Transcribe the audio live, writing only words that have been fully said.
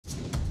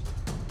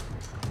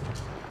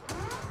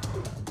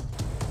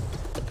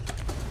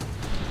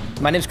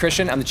My name's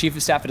Christian, I'm the Chief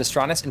of Staff at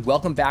Astranis, and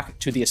welcome back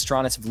to the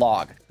Astranis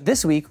vlog.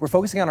 This week, we're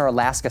focusing on our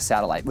Alaska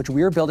satellite, which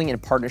we're building in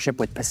partnership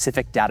with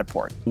Pacific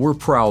Dataport. We're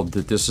proud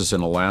that this is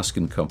an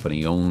Alaskan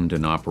company owned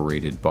and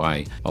operated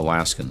by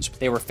Alaskans.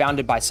 They were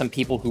founded by some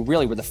people who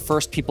really were the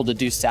first people to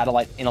do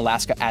satellite in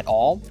Alaska at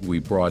all. We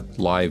brought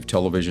live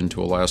television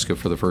to Alaska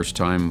for the first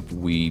time.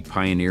 We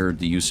pioneered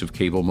the use of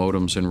cable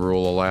modems in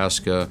rural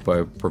Alaska.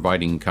 By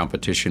providing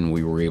competition,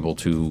 we were able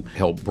to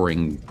help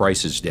bring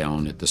prices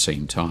down at the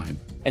same time.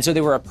 And so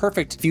they were a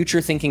perfect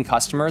future-thinking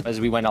customer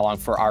as we went along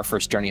for our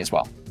first journey as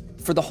well.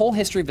 For the whole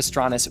history of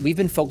Astranis, we've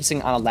been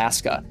focusing on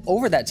Alaska.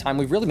 Over that time,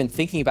 we've really been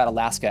thinking about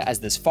Alaska as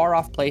this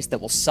far-off place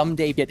that will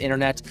someday get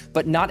internet,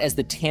 but not as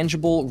the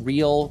tangible,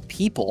 real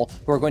people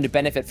who are going to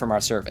benefit from our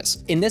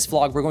service. In this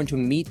vlog, we're going to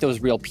meet those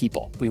real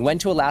people. We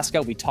went to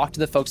Alaska, we talked to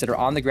the folks that are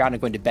on the ground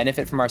and going to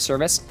benefit from our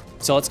service,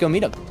 so let's go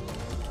meet them.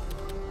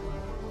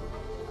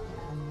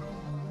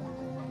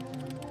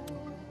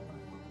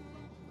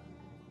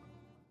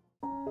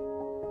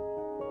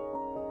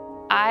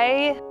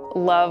 I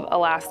love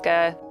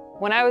Alaska.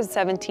 When I was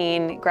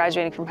 17,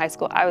 graduating from high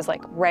school, I was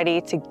like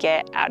ready to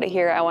get out of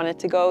here. I wanted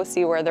to go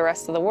see where the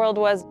rest of the world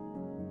was.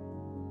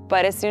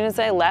 But as soon as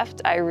I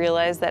left, I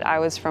realized that I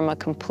was from a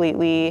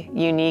completely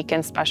unique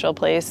and special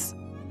place.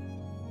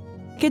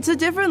 It's a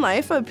different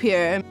life up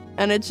here.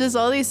 And it's just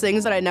all these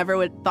things that I never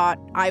would thought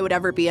I would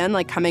ever be in,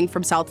 like coming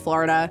from South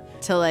Florida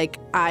to like,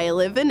 I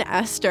live in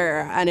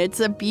Esther and it's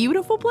a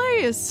beautiful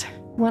place.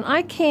 When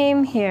I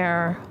came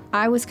here,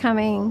 I was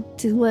coming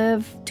to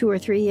live 2 or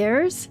 3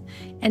 years,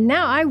 and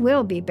now I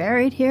will be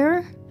buried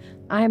here.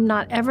 I am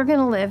not ever going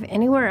to live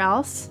anywhere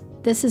else.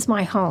 This is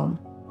my home.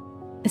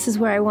 This is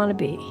where I want to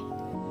be.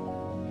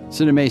 It's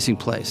an amazing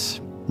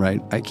place,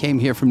 right? I came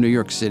here from New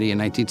York City in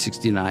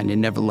 1969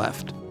 and never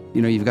left.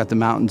 You know, you've got the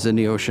mountains and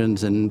the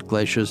oceans and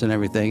glaciers and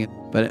everything,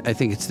 but I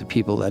think it's the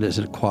people that is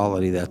a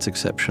quality that's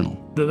exceptional.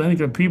 I think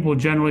the people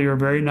generally are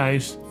very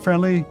nice.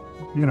 Friendly,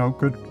 you know,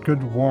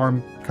 good,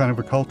 warm kind of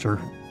a culture.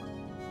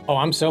 Oh,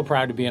 I'm so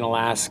proud to be an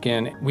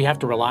Alaskan. We have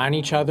to rely on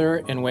each other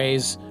in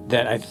ways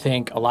that I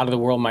think a lot of the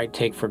world might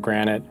take for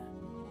granted.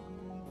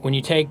 When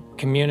you take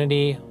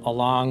community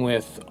along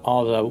with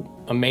all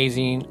the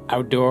amazing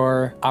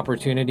outdoor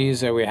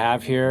opportunities that we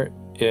have here,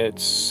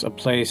 it's a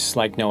place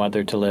like no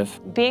other to live.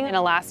 Being an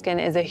Alaskan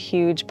is a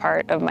huge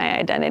part of my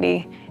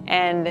identity.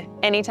 And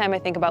anytime I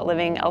think about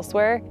living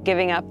elsewhere,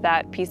 giving up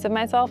that piece of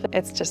myself,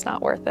 it's just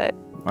not worth it.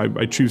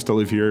 I choose to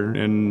live here,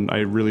 and I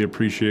really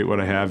appreciate what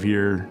I have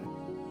here.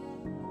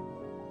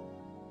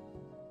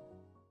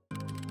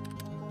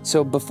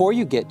 So before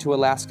you get to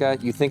Alaska,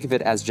 you think of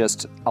it as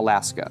just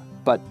Alaska.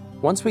 But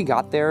once we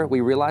got there,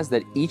 we realized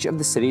that each of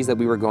the cities that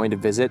we were going to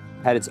visit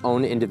had its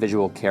own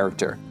individual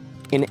character.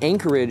 In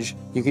Anchorage,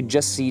 you could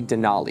just see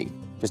Denali.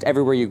 Just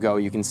everywhere you go,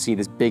 you can see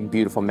this big,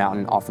 beautiful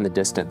mountain off in the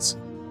distance.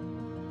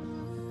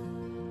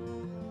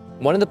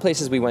 One of the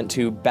places we went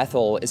to,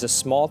 Bethel, is a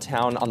small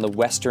town on the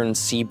western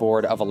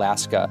seaboard of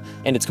Alaska,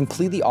 and it's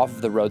completely off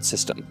of the road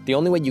system. The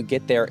only way you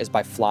get there is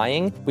by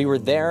flying. We were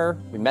there,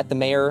 we met the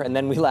mayor, and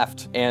then we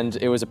left. And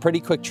it was a pretty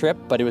quick trip,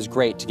 but it was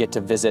great to get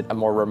to visit a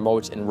more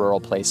remote and rural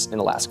place in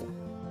Alaska.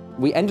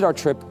 We ended our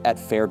trip at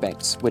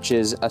Fairbanks, which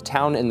is a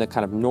town in the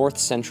kind of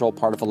north-central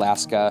part of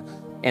Alaska,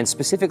 and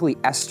specifically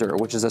Esther,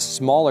 which is a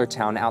smaller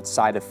town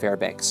outside of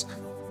Fairbanks.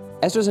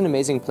 Esther's an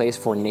amazing place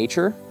for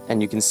nature,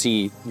 and you can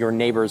see your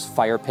neighbor's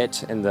fire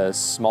pit and the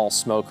small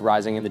smoke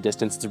rising in the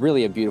distance. It's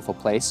really a beautiful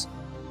place.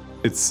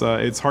 It's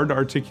hard to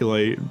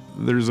articulate.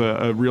 There's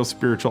a real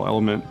spiritual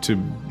element to,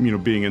 you know,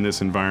 being in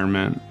this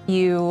environment.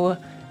 You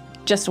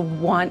just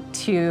want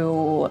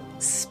to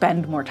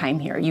spend more time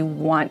here. You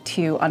want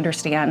to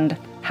understand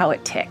how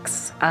it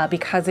ticks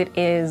because it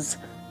is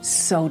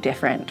so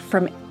different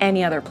from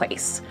any other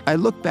place. I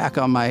look back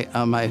on my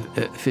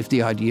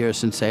 50-odd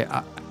years and say,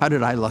 how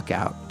did I luck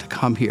out to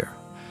come here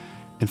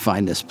and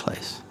find this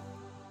place?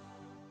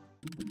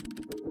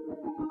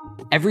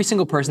 Every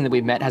single person that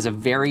we've met has a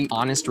very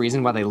honest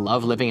reason why they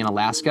love living in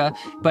Alaska,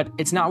 but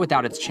it's not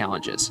without its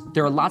challenges.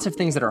 There are lots of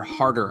things that are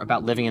harder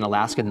about living in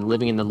Alaska than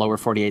living in the lower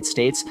 48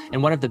 states,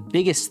 and one of the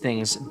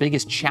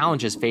biggest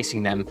challenges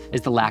facing them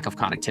is the lack of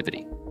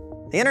connectivity.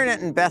 The internet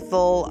in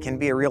Bethel can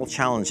be a real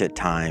challenge at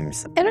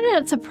times.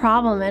 Internet's a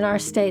problem in our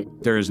state.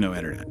 There is no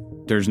internet.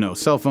 There's no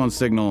cell phone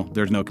signal.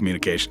 There's no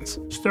communications.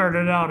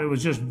 Started out, it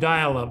was just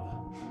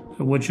dial-up,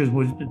 which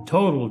was a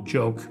total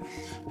joke.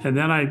 And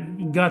then I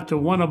got to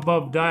one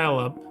above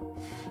dial-up,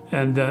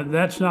 and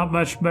that's not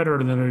much better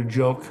than a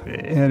joke.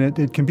 And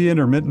it can be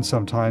intermittent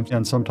sometimes,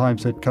 and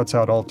sometimes it cuts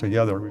out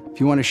altogether. If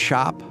you want to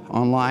shop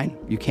online,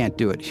 you can't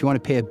do it. If you want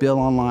to pay a bill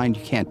online,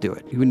 you can't do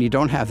it. When you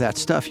don't have that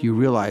stuff, you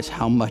realize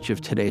how much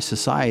of today's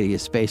society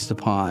is based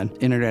upon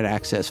internet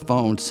access,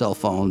 phones, cell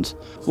phones.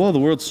 Well, the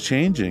world's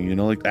changing, you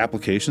know, like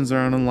applications are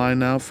online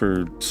now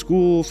for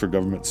school, for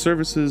government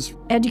services.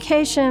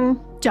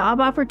 Education, job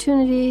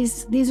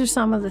opportunities, these are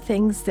some of the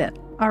things that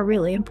are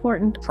really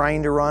important.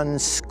 Trying to run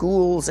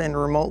schools in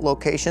remote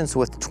locations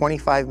with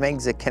 25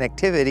 megs of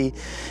connectivity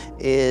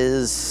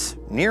is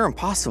near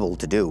impossible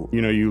to do.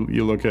 You know,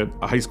 you look at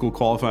high school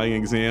qualifying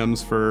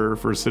exams for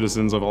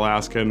citizens of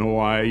Alaska and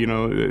Hawaii, you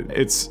know,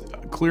 it's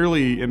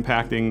clearly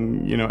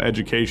impacting, you know,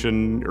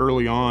 education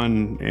early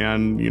on,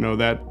 and, you know,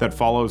 that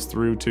follows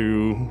through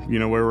to, you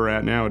know, where we're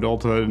at now,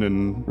 adulthood,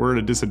 and we're at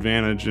a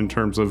disadvantage in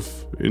terms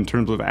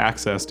of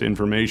access to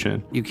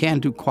information. You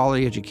can't do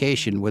quality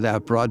education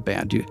without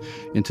broadband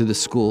into the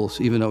schools.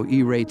 Even though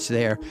E-rate's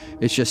there,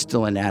 it's just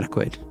still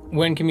inadequate.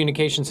 When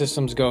communication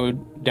systems go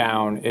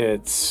down,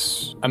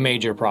 it's a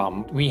major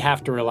problem. We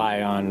have to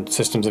rely on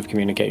systems of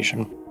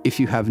communication. If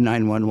you have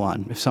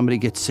 911, if somebody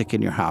gets sick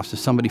in your house, if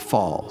somebody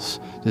falls,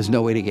 there's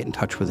no way to get in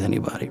touch with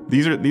anybody.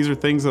 These are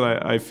things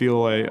that I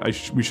feel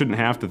we shouldn't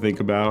have to think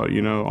about.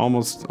 You know,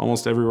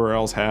 almost everywhere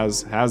else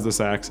has this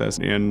access,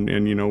 and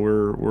you know,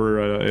 we're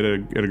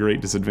at a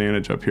great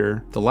disadvantage up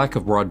here. The lack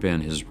of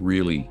broadband has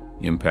really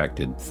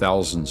impacted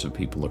thousands of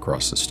people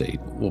across the state.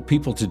 Well,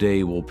 people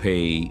today will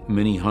pay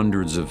many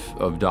hundreds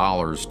of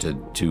dollars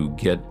to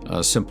get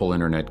a simple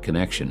internet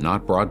connection,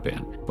 not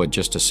broadband, but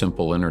just a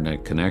simple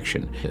internet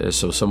connection.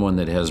 So someone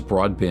that has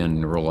broadband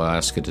in rural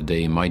Alaska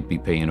today might be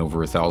paying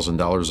over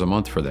 $1,000 a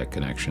month for that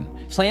connection.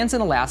 Plans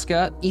in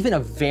Alaska, even a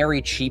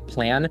very cheap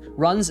plan,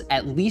 runs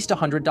at least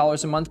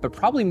 $100 a month, but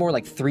probably more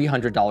like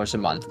 $300 a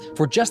month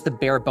for just the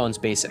bare bones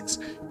basics.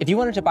 If you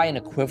wanted to buy an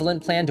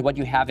equivalent plan to what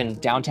you have in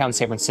downtown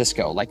San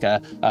Francisco, like a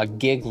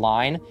gig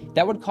line,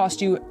 that would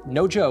cost you,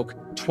 no joke,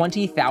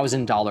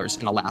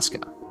 $20,000 in Alaska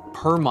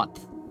per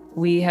month.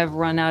 We have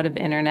run out of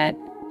internet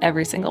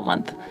every single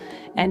month.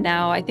 And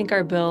now I think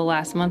our bill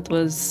last month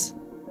was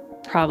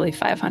probably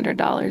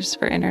 $500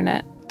 for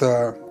internet.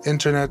 The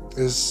internet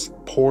is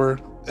poor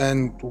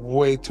and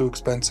way too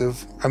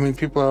expensive. I mean,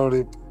 people are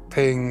already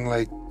paying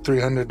like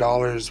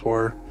 $300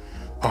 for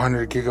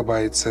 100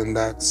 gigabytes, and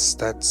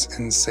that's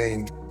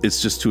insane. It's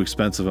just too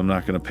expensive. I'm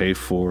not going to pay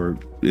for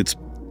it's,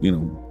 you know,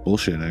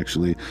 bullshit,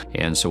 actually.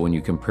 And so when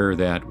you compare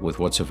that with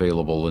what's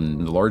available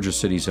in the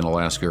largest cities in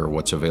Alaska or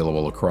what's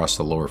available across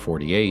the lower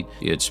 48,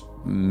 it's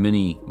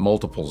many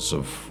multiples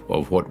of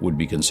what would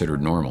be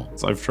considered normal.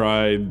 So I've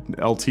tried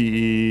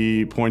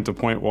LTE,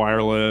 point-to-point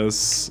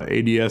wireless,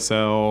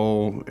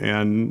 ADSL,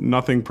 and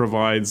nothing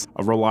provides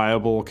a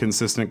reliable,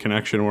 consistent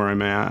connection where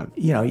I'm at.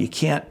 You know, you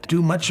can't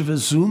do much of a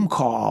Zoom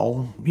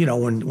call, you know,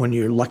 when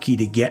you're lucky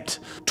to get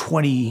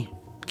 20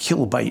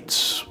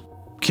 kilobytes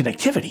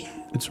connectivity.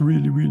 It's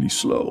really, really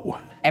slow.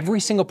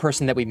 Every single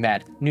person that we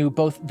met knew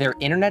both their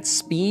internet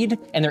speed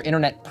and their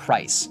internet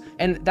price.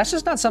 And that's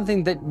just not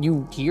something that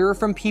you hear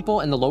from people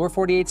in the lower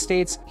 48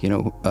 states. You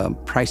know,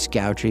 price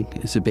gouging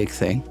is a big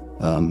thing.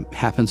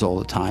 Happens all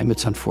the time.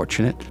 It's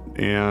unfortunate.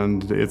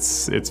 And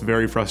it's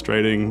very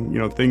frustrating. You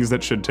know, things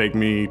that should take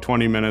me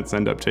 20 minutes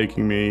end up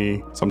taking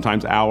me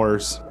sometimes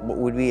hours. What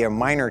would be a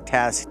minor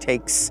task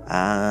takes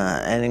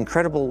an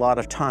incredible lot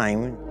of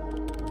time.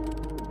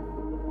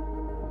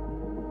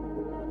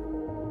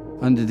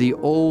 Under the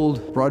old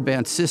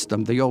broadband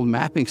system, the old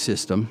mapping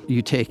system,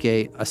 you take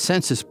a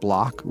census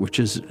block, which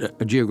is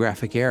a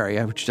geographic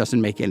area, which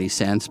doesn't make any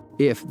sense.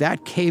 If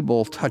that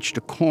cable touched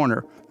a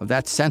corner of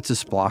that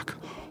census block,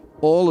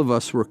 all of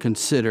us were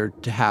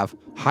considered to have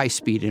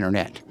high-speed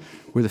internet,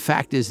 where the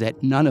fact is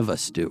that none of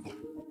us do.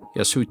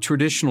 Yeah, so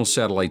traditional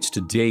satellites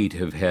to date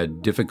have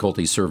had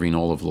difficulty serving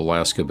all of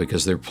Alaska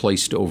because they're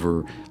placed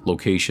over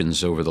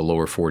locations over the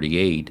lower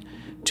 48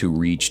 to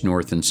reach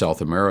North and South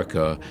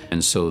America.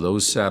 And so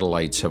those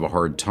satellites have a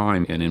hard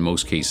time, and in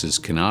most cases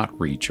cannot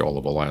reach all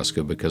of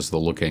Alaska because the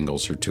look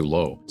angles are too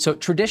low. So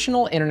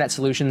traditional internet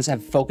solutions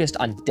have focused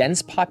on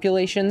dense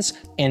populations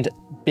and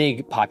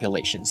big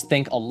populations.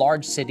 Think a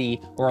large city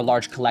or a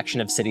large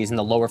collection of cities in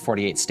the lower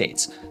 48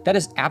 states. That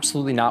is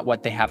absolutely not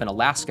what they have in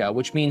Alaska,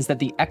 which means that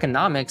the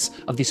economics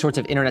of these sorts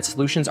of internet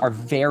solutions are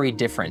very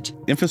different.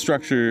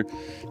 Infrastructure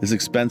is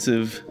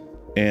expensive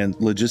and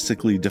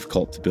logistically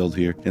difficult to build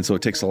here. And so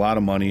it takes a lot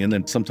of money. And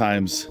then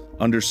sometimes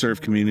underserved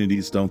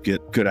communities don't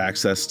get good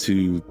access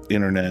to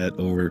internet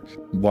or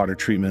water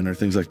treatment or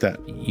things like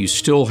that. You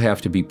still have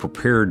to be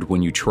prepared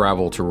when you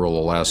travel to rural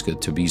Alaska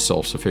to be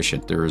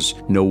self-sufficient. There's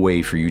no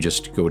way for you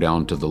just to go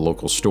down to the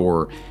local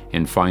store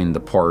and find the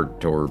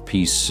part or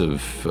piece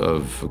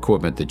of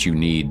equipment that you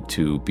need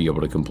to be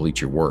able to complete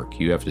your work.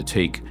 You have to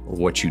take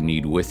what you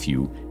need with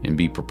you and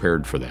be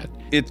prepared for that.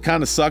 It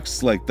kind of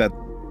sucks like that.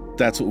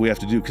 That's what we have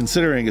to do,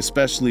 considering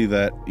especially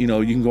that, you know,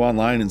 you can go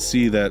online and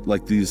see that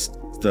like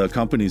the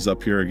companies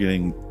up here are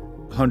getting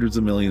hundreds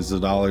of millions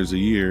of dollars a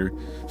year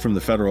from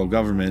the federal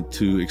government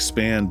to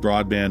expand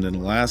broadband in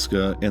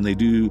Alaska, and they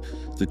do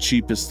the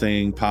cheapest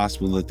thing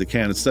possible that they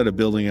can. Instead of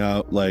building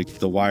out like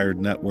the wired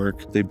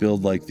network, they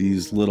build like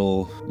these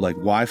little like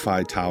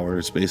Wi-Fi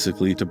towers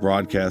basically to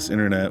broadcast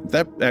internet.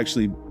 That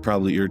actually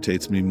probably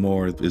irritates me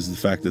more, is the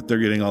fact that they're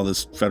getting all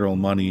this federal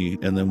money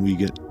and then we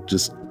get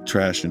just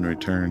trash in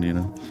return, you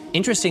know?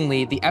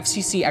 Interestingly, the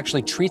FCC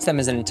actually treats them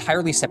as an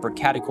entirely separate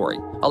category.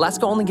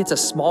 Alaska only gets a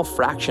small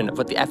fraction of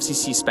what the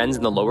FCC spends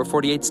in the lower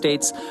 48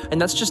 states,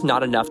 and that's just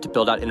not enough to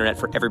build out internet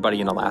for everybody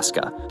in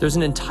Alaska. There's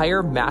an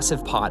entire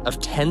massive pot of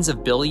tens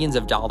of billions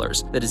of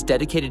dollars that is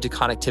dedicated to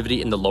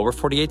connectivity in the lower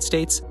 48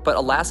 states, but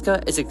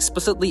Alaska is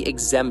explicitly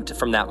exempt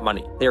from that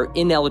money. They are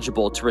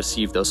ineligible to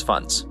receive those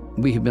funds.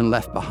 We have been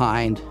left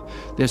behind.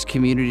 There's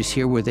communities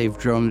here where they've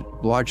drone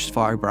large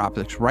fiber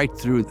optics right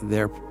through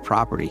their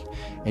property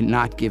and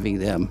not giving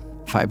them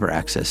fiber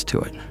access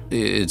to it.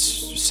 It's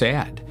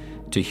sad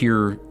to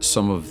hear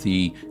some of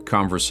the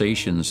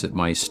conversations that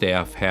my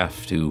staff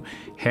have to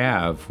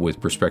have with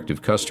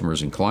prospective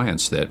customers and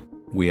clients that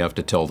we have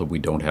to tell them we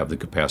don't have the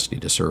capacity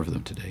to serve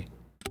them today.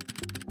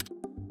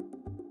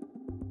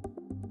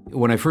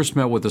 When I first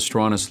met with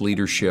Astranis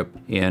leadership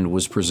and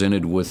was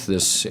presented with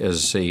this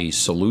as a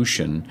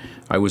solution,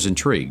 I was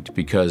intrigued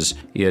because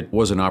it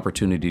was an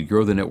opportunity to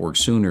grow the network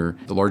sooner.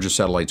 The larger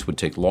satellites would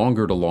take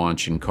longer to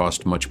launch and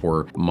cost much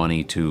more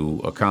money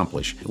to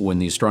accomplish. When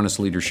the Astranis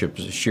leadership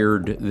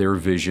shared their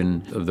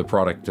vision of the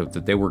product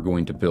that they were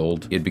going to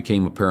build, it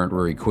became apparent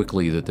very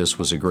quickly that this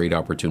was a great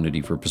opportunity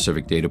for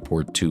Pacific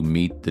Dataport to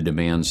meet the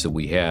demands that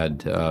we had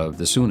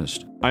the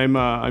soonest.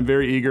 I'm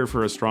very eager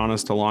for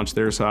Astranis to launch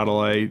their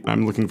satellite.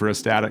 I'm looking for a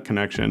static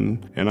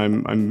connection, and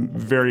I'm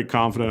very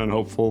confident and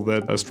hopeful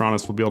that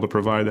Astranis will be able to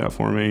provide that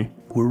for me.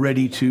 We're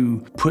ready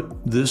to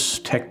put this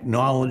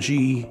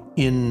technology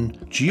in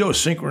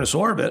geosynchronous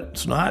orbit.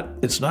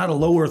 It's not a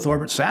low Earth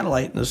orbit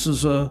satellite. This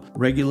is a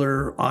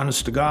regular,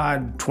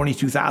 honest-to-God,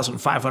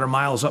 22,500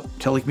 miles up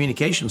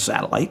telecommunications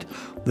satellite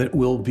that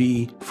will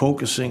be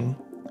focusing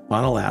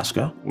on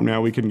Alaska.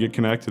 Now we can get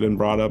connected and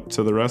brought up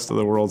to the rest of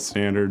the world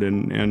standard,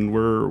 and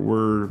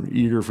we're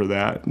eager for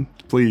that.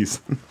 Please.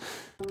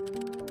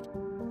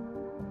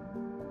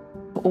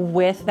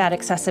 With that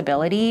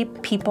accessibility,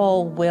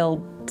 people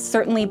will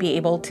certainly be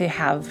able to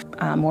have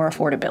more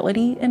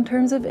affordability in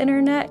terms of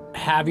internet.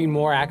 Having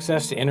more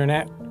access to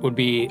internet would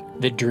be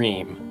the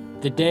dream.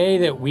 The day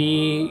that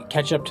we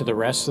catch up to the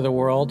rest of the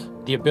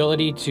world, the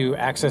ability to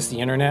access the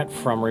internet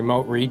from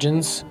remote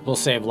regions will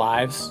save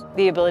lives.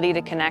 The ability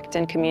to connect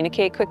and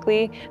communicate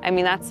quickly, I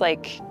mean, that's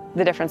like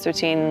the difference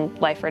between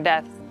life or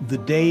death. The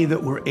day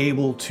that we're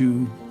able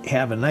to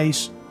have a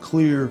nice,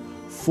 clear,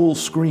 full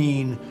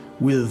screen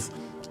with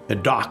a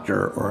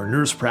doctor or a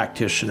nurse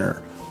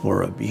practitioner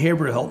or a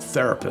behavioral health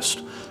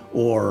therapist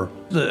or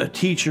a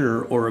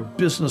teacher or a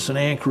business in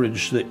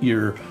Anchorage that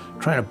you're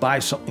trying to buy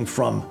something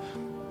from,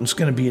 it's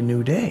going to be a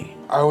new day.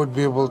 I would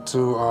be able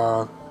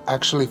to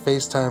actually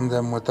FaceTime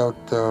them without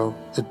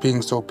it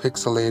being so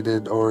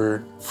pixelated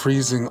or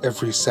freezing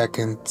every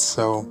second.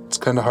 So it's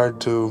kind of hard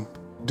to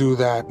do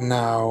that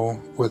now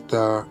with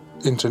the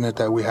internet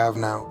that we have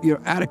now. You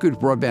know, adequate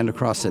broadband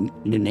across the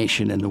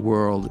nation and the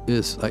world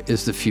is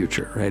the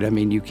future, right? I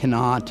mean, you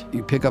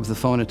pick up the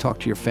phone and talk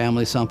to your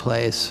family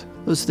someplace.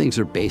 Those things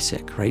are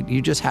basic, right?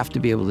 You just have to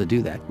be able to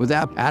do that.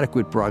 Without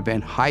adequate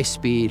broadband, high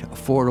speed,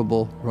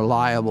 affordable,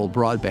 reliable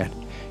broadband,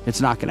 it's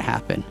not going to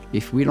happen.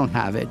 If we don't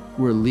have it,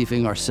 we're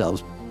leaving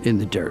ourselves in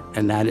the dirt,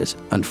 and that is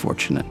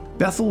unfortunate.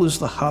 Bethel is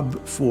the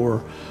hub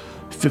for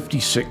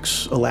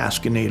 56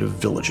 Alaska Native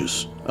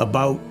villages.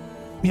 About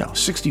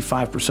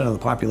 65% of the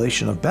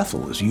population of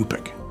Bethel is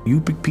Yupik.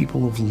 Yupik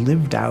people have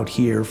lived out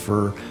here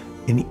for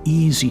an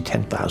easy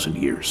 10,000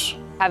 years.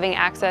 Having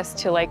access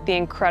to like the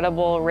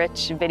incredible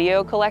rich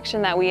video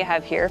collection that we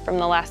have here from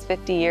the last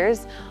 50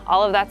 years,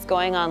 all of that's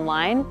going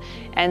online.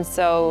 And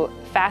so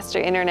faster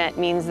internet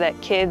means that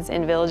kids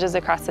in villages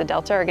across the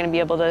Delta are going to be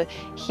able to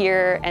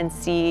hear and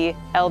see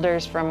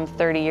elders from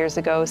 30 years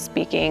ago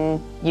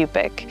speaking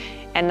Yupik.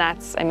 And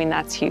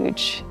that's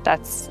huge.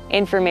 That's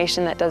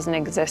information that doesn't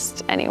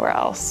exist anywhere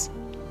else.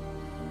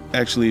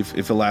 Actually,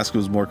 if Alaska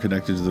was more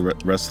connected to the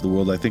rest of the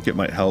world, I think it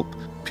might help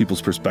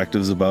people's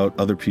perspectives about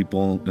other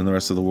people in the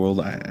rest of the world.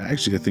 I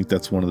think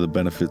that's one of the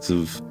benefits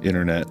of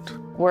internet.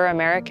 We're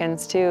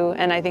Americans too,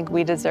 and I think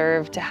we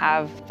deserve to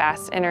have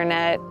fast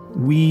internet.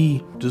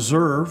 We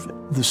deserve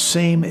the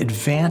same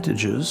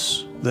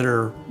advantages that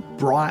are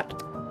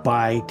brought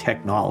by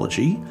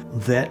technology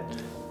that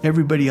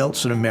everybody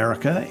else in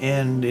America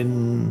and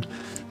in,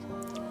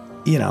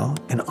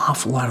 an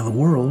awful lot of the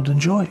world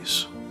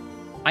enjoys.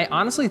 I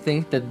honestly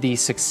think that the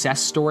success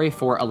story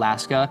for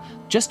Alaska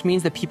just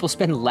means that people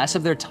spend less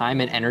of their time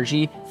and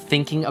energy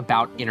thinking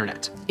about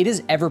internet. It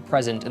is ever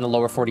present in the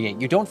lower 48.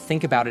 You don't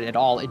think about it at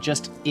all. It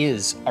just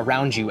is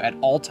around you at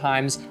all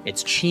times.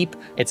 It's cheap,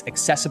 it's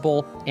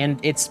accessible, and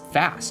it's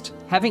fast.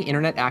 Having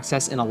internet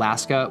access in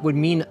Alaska would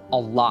mean a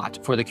lot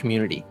for the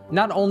community.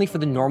 Not only for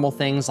the normal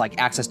things like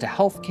access to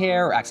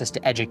healthcare, or access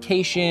to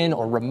education,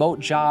 or remote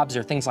jobs,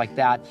 or things like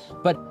that,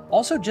 but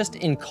also just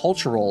in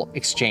cultural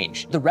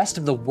exchange. The rest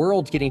of the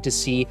world getting to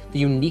see the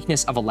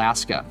uniqueness of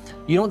Alaska.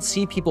 You don't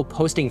see people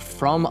posting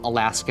from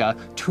Alaska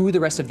to the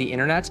rest of the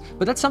internet,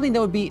 but that's something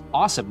that would be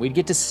awesome. We'd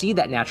get to see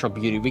that natural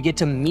beauty. We get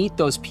to meet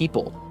those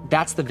people.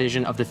 That's the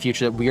vision of the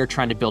future that we are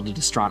trying to build at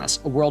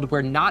Astranis, a world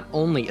where not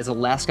only is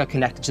Alaska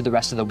connected to the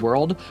rest of the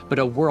world, but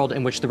a world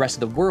in which the rest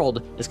of the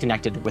world is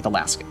connected with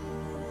Alaska.